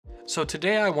So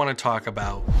today I want to talk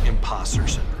about imposter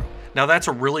syndrome. Now that's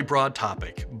a really broad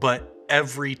topic, but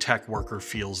every tech worker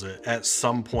feels it at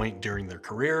some point during their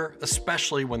career,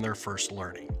 especially when they're first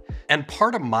learning. And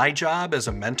part of my job as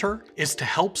a mentor is to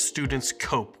help students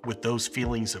cope with those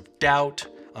feelings of doubt,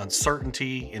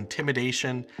 uncertainty,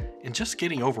 intimidation, and just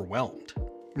getting overwhelmed.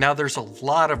 Now there's a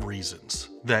lot of reasons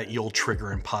that you'll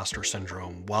trigger imposter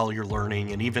syndrome while you're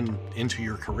learning and even into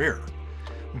your career.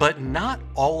 But not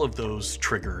all of those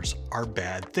triggers are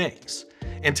bad things.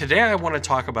 And today I want to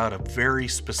talk about a very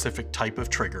specific type of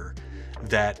trigger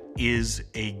that is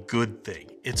a good thing.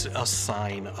 It's a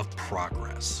sign of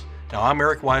progress. Now, I'm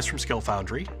Eric Wise from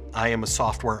Foundry. I am a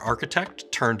software architect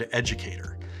turned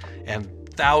educator, and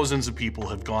thousands of people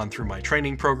have gone through my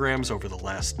training programs over the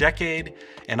last decade,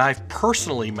 and I've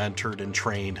personally mentored and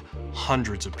trained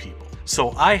hundreds of people.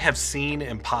 So I have seen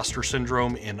imposter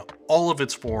syndrome in all of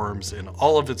its forms, in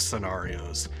all of its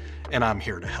scenarios, and I'm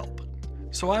here to help.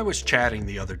 So I was chatting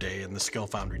the other day in the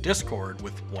Foundry Discord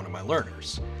with one of my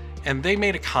learners, and they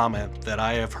made a comment that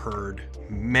I have heard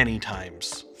many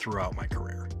times throughout my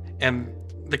career. And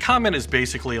the comment is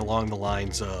basically along the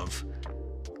lines of,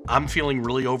 I'm feeling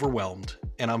really overwhelmed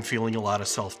and I'm feeling a lot of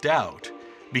self-doubt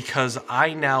because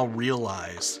I now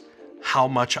realize how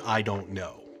much I don't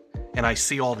know. And I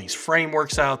see all these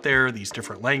frameworks out there, these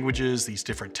different languages, these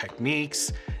different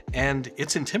techniques, and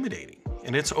it's intimidating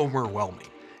and it's overwhelming.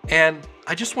 And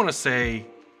I just want to say,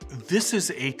 this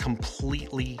is a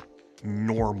completely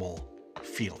normal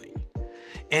feeling,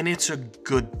 and it's a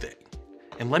good thing.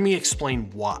 And let me explain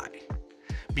why.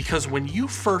 Because when you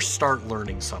first start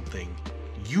learning something,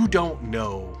 you don't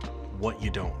know what you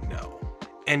don't know.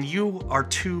 And you are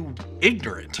too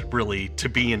ignorant, really, to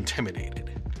be intimidated.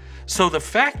 So the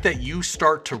fact that you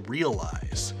start to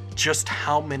realize just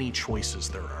how many choices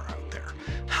there are out there,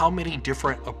 how many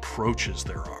different approaches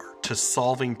there are to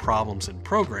solving problems in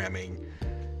programming,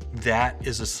 that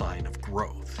is a sign of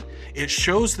growth. It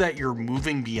shows that you're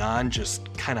moving beyond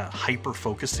just kind of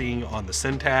hyper-focusing on the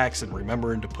syntax and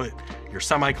remembering to put your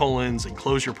semicolons and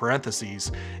close your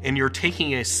parentheses, and you're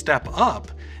taking a step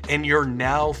up and you're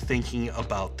now thinking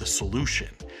about the solution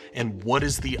and what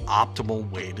is the optimal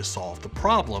way to solve the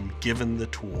problem given the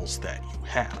tools that you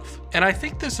have. And I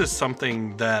think this is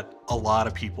something that a lot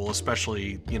of people,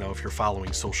 especially, if you're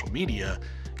following social media,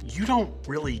 you don't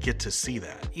really get to see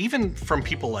that. Even from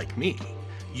people like me,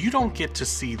 you don't get to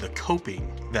see the coping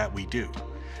that we do.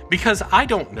 Because I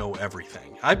don't know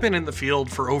everything. I've been in the field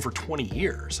for over 20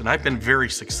 years and I've been very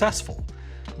successful.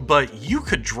 But you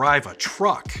could drive a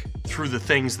truck through the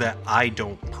things that I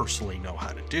don't personally know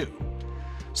how to do.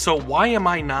 So why am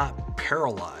I not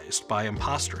paralyzed by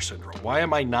imposter syndrome? Why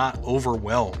am I not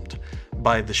overwhelmed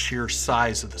by the sheer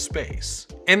size of the space?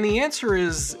 And the answer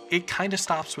is, it kind of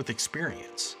stops with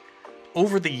experience.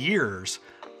 Over the years,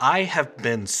 I have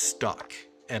been stuck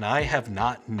and I have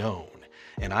not known,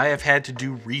 and I have had to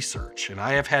do research, and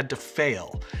I have had to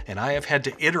fail, and I have had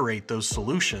to iterate those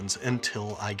solutions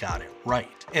until I got it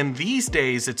right. And these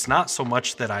days, it's not so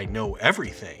much that I know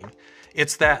everything,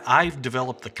 it's that I've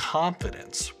developed the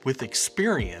confidence with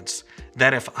experience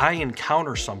that if I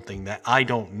encounter something that I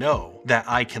don't know, that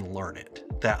I can learn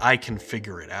it, that I can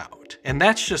figure it out. And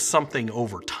that's just something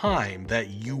over time that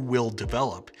you will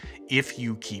develop if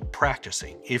you keep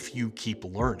practicing, if you keep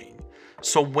learning.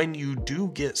 So when you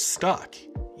do get stuck,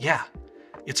 yeah,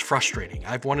 it's frustrating.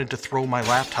 I've wanted to throw my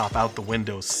laptop out the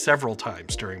window several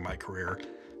times during my career,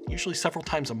 usually several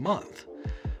times a month.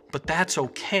 But that's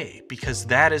okay, because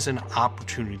that is an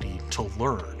opportunity to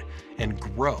learn and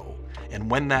grow. And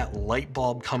when that light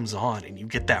bulb comes on and you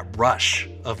get that rush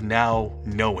of now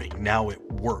knowing, now it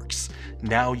works,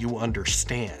 now you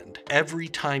understand, every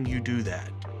time you do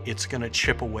that, it's gonna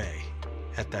chip away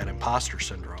at that imposter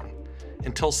syndrome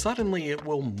until suddenly it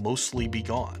will mostly be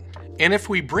gone. And if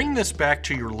we bring this back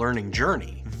to your learning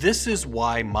journey, this is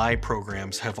why my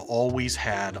programs have always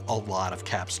had a lot of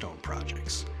capstone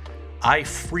projects. I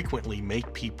frequently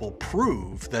make people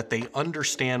prove that they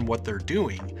understand what they're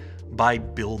doing by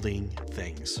building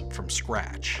things from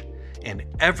scratch. And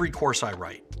every course I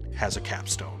write has a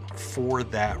capstone for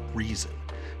that reason.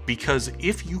 Because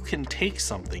if you can take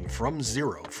something from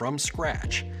zero, from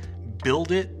scratch,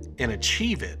 build it and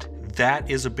achieve it, that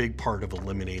is a big part of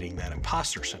eliminating that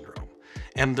imposter syndrome.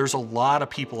 And there's a lot of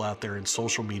people out there in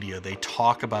social media, they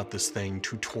talk about this thing,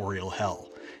 tutorial hell.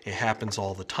 It happens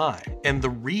all the time. And the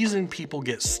reason people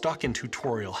get stuck in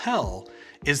tutorial hell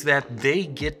is that they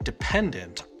get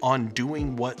dependent on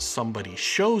doing what somebody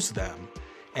shows them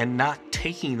and not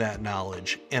taking that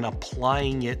knowledge and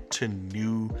applying it to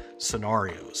new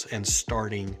scenarios and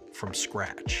starting from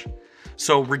scratch.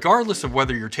 So regardless of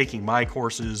whether you're taking my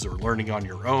courses or learning on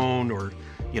your own or,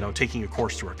 taking a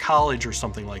course through a college or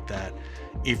something like that,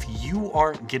 if you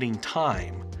aren't getting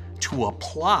time to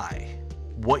apply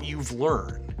what you've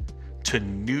learned to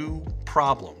new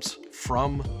problems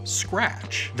from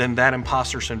scratch, then that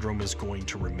imposter syndrome is going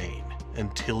to remain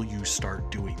until you start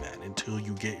doing that, until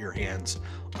you get your hands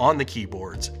on the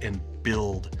keyboards and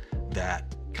build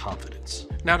that confidence.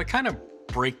 Now, to kind of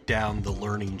break down the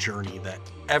learning journey that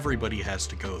everybody has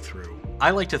to go through,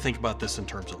 I like to think about this in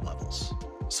terms of levels.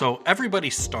 So everybody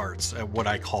starts at what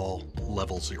I call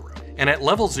level 0. And at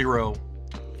level 0,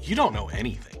 you don't know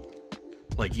anything.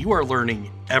 Like, you are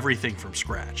learning everything from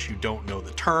scratch. You don't know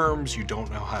the terms, you don't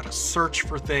know how to search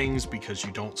for things because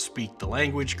you don't speak the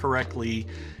language correctly,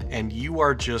 and you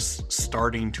are just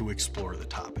starting to explore the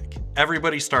topic.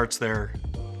 Everybody starts there.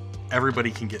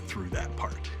 Everybody can get through that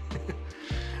part.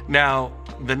 Now,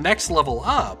 the next level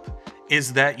up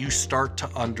is that you start to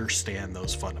understand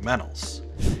those fundamentals.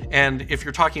 And if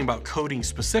you're talking about coding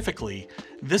specifically,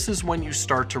 this is when you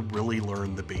start to really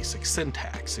learn the basic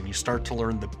syntax and you start to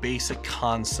learn the basic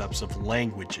concepts of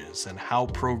languages and how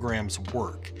programs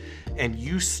work. And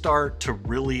you start to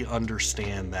really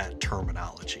understand that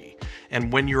terminology.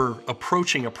 And when you're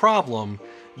approaching a problem,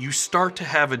 you start to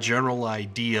have a general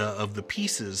idea of the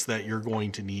pieces that you're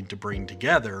going to need to bring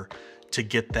together to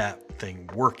get that thing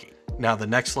working. Now, the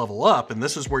next level up, and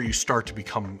this is where you start to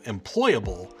become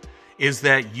employable, is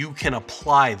that you can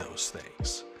apply those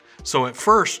things. So at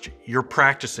first, you're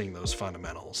practicing those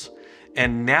fundamentals.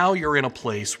 And now you're in a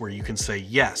place where you can say,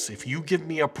 yes, if you give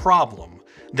me a problem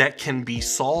that can be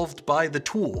solved by the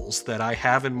tools that I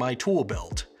have in my tool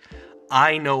belt,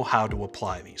 I know how to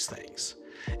apply these things.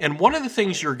 And one of the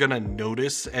things you're gonna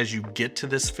notice as you get to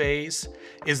this phase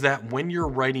is that when you're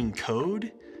writing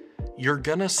code, you're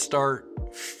gonna start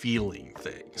feeling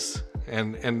things.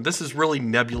 And this is really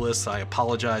nebulous. I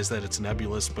apologize that it's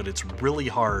nebulous, but it's really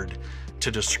hard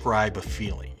to describe a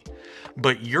feeling.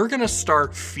 But you're gonna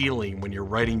start feeling when you're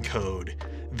writing code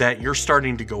that you're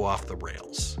starting to go off the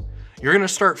rails. You're gonna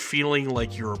start feeling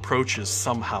like your approach is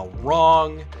somehow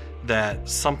wrong, that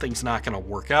something's not gonna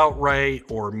work out right,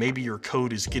 or maybe your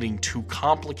code is getting too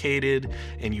complicated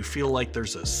and you feel like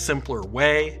there's a simpler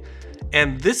way.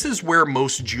 And this is where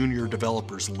most junior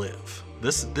developers live.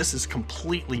 This is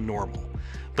completely normal.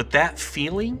 But that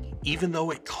feeling, even though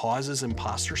it causes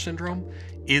imposter syndrome,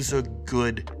 is a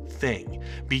good thing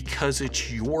because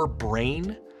it's your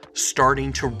brain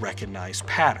starting to recognize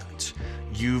patterns.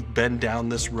 You've been down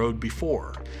this road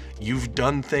before. You've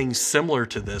done things similar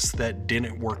to this that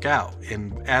didn't work out.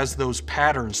 And as those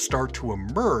patterns start to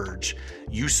emerge,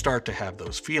 you start to have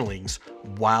those feelings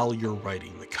while you're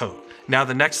writing the code. Now,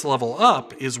 the next level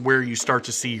up is where you start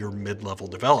to see your mid-level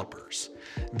developers.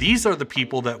 These are the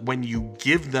people that when you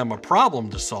give them a problem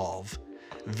to solve,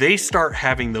 they start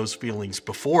having those feelings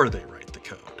before they write the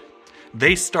code.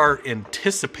 They start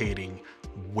anticipating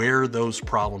where those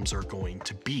problems are going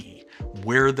to be,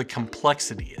 where the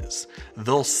complexity is.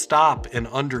 They'll stop and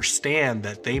understand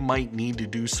that they might need to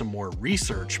do some more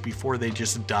research before they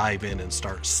just dive in and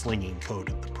start slinging code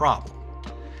at the problem.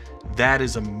 That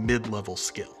is a mid-level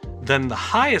skill. Then the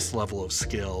highest level of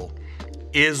skill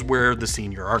is where the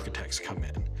senior architects come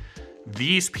in.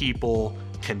 These people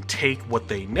can take what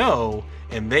they know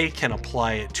and they can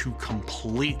apply it to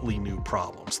completely new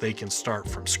problems. They can start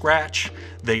from scratch.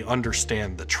 They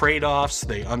understand the trade-offs.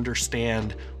 They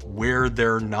understand where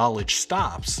their knowledge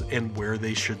stops and where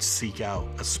they should seek out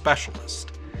a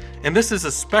specialist. And this is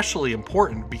especially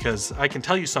important because I can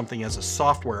tell you something as a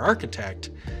software architect,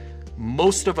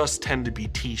 most of us tend to be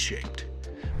T-shaped,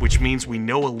 which means we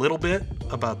know a little bit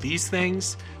about these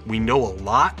things. We know a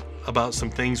lot about some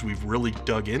things we've really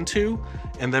dug into,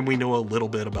 and then we know a little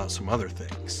bit about some other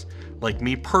things. Like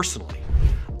me personally,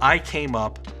 I came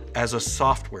up as a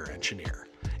software engineer,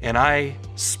 and I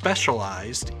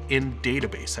specialized in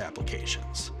database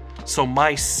applications. So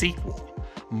my SQL,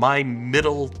 my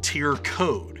middle tier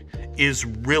code is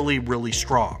really, really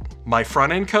strong. My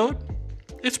front-end code,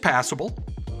 it's passable,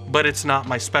 but it's not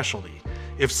my specialty.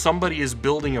 If somebody is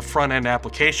building a front-end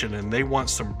application and they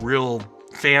want some real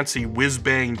fancy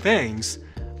whiz-bang things,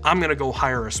 I'm gonna go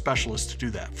hire a specialist to do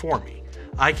that for me.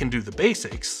 I can do the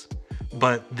basics,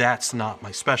 but that's not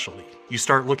my specialty. You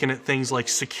start looking at things like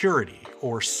security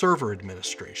or server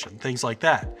administration, things like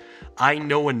that. I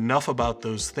know enough about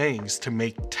those things to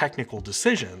make technical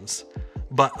decisions,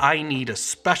 but I need a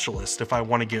specialist if I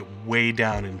want to get way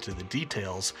down into the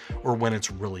details or when it's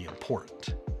really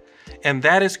important. And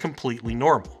that is completely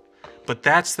normal. But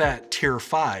that's that tier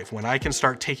 5, when I can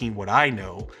start taking what I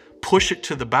know, push it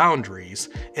to the boundaries,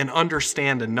 and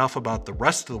understand enough about the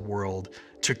rest of the world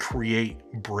to create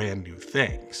brand new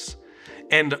things.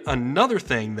 And another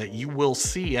thing that you will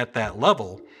see at that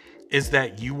level is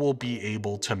that you will be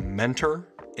able to mentor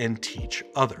and teach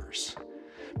others.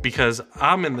 Because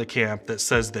I'm in the camp that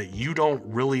says that you don't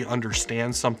really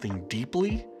understand something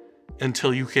deeply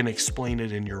until you can explain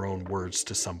it in your own words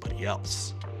to somebody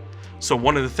else. So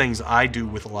one of the things I do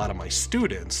with a lot of my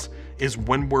students is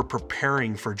when we're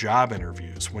preparing for job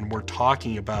interviews, when we're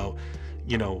talking about,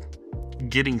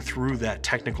 getting through that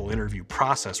technical interview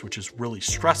process, which is really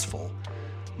stressful,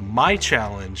 my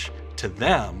challenge to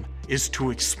them is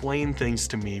to explain things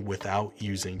to me without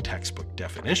using textbook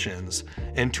definitions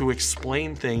and to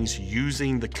explain things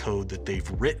using the code that they've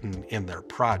written in their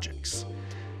projects.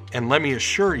 And let me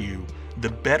assure you, the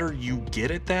better you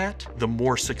get at that, the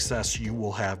more success you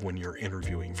will have when you're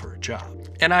interviewing for a job.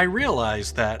 And I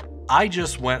realized that I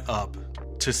just went up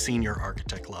to senior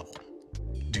architect level.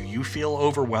 Do you feel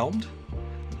overwhelmed?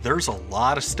 There's a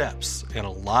lot of steps and a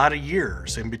lot of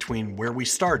years in between where we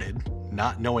started,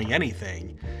 not knowing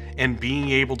anything, and being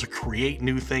able to create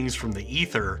new things from the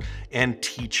ether and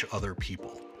teach other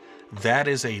people. That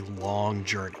is a long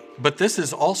journey. But this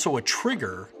is also a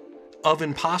trigger of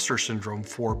imposter syndrome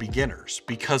for beginners,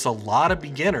 because a lot of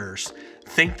beginners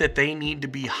think that they need to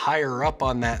be higher up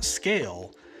on that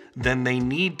scale than they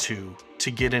need to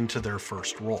get into their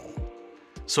first role.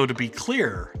 So to be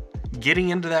clear, getting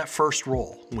into that first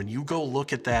role, when you go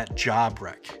look at that job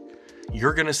rec,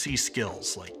 you're going to see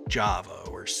skills like Java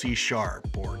or C# or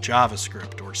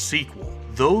JavaScript or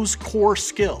SQL. Those core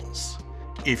skills,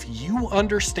 if you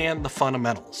understand the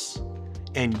fundamentals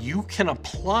and you can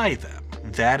apply them,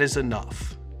 that is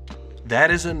enough.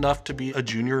 That is enough to be a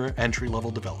junior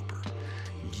entry-level developer.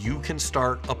 You can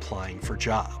start applying for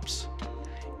jobs.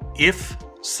 If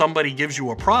somebody gives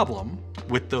you a problem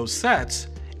with those sets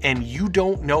and you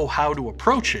don't know how to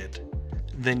approach it,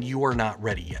 then you are not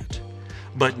ready yet.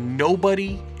 But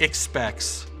nobody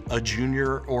expects a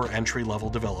junior or entry-level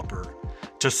developer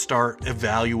to start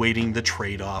evaluating the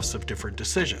trade-offs of different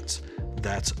decisions.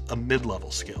 That's a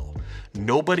mid-level skill.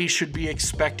 Nobody should be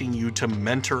expecting you to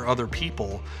mentor other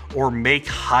people or make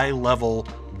high-level,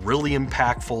 really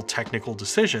impactful technical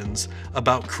decisions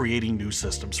about creating new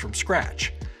systems from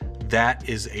scratch. That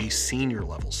is a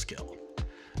senior-level skill.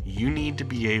 You need to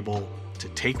be able to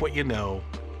take what you know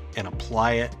and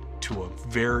apply it to a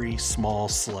very small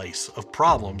slice of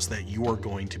problems that you are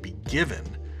going to be given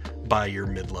by your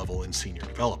mid-level and senior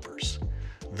developers.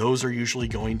 Those are usually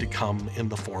going to come in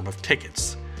the form of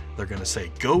tickets. They're going to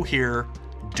say, go here,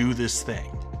 do this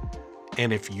thing.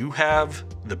 And if you have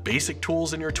the basic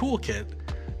tools in your toolkit,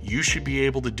 you should be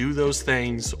able to do those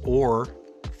things or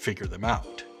figure them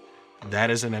out. That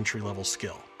is an entry-level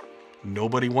skill.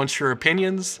 Nobody wants your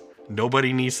opinions.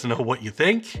 Nobody needs to know what you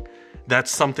think.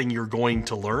 That's something you're going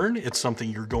to learn. It's something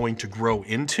you're going to grow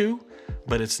into,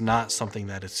 but it's not something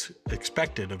that is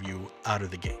expected of you out of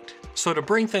the gate. So to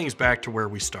bring things back to where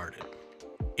we started,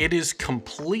 it is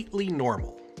completely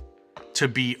normal to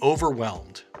be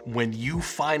overwhelmed when you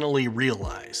finally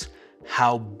realize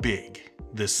how big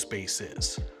this space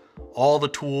is. All the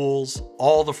tools,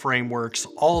 all the frameworks,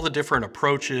 all the different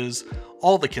approaches,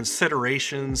 all the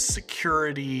considerations,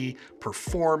 security,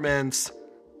 performance,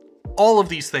 all of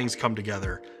these things come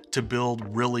together to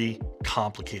build really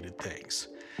complicated things.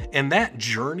 And that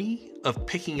journey of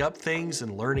picking up things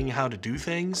and learning how to do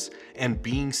things and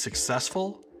being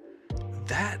successful,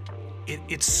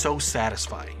 it's so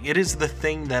satisfying. It is the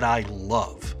thing that I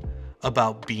love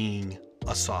about being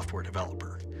a software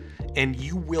developer. And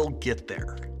you will get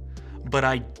there. But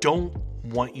I don't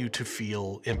want you to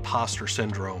feel imposter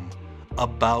syndrome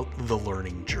about the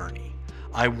learning journey.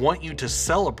 I want you to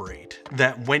celebrate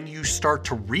that when you start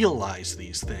to realize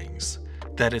these things,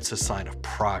 that it's a sign of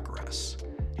progress.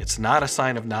 It's not a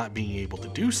sign of not being able to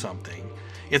do something.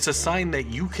 It's a sign that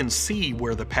you can see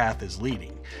where the path is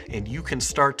leading, and you can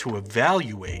start to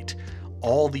evaluate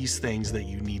all these things that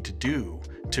you need to do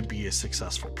to be a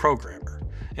successful programmer.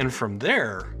 And from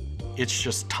there, it's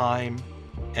just time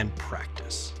and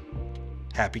practice.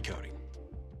 Happy coding.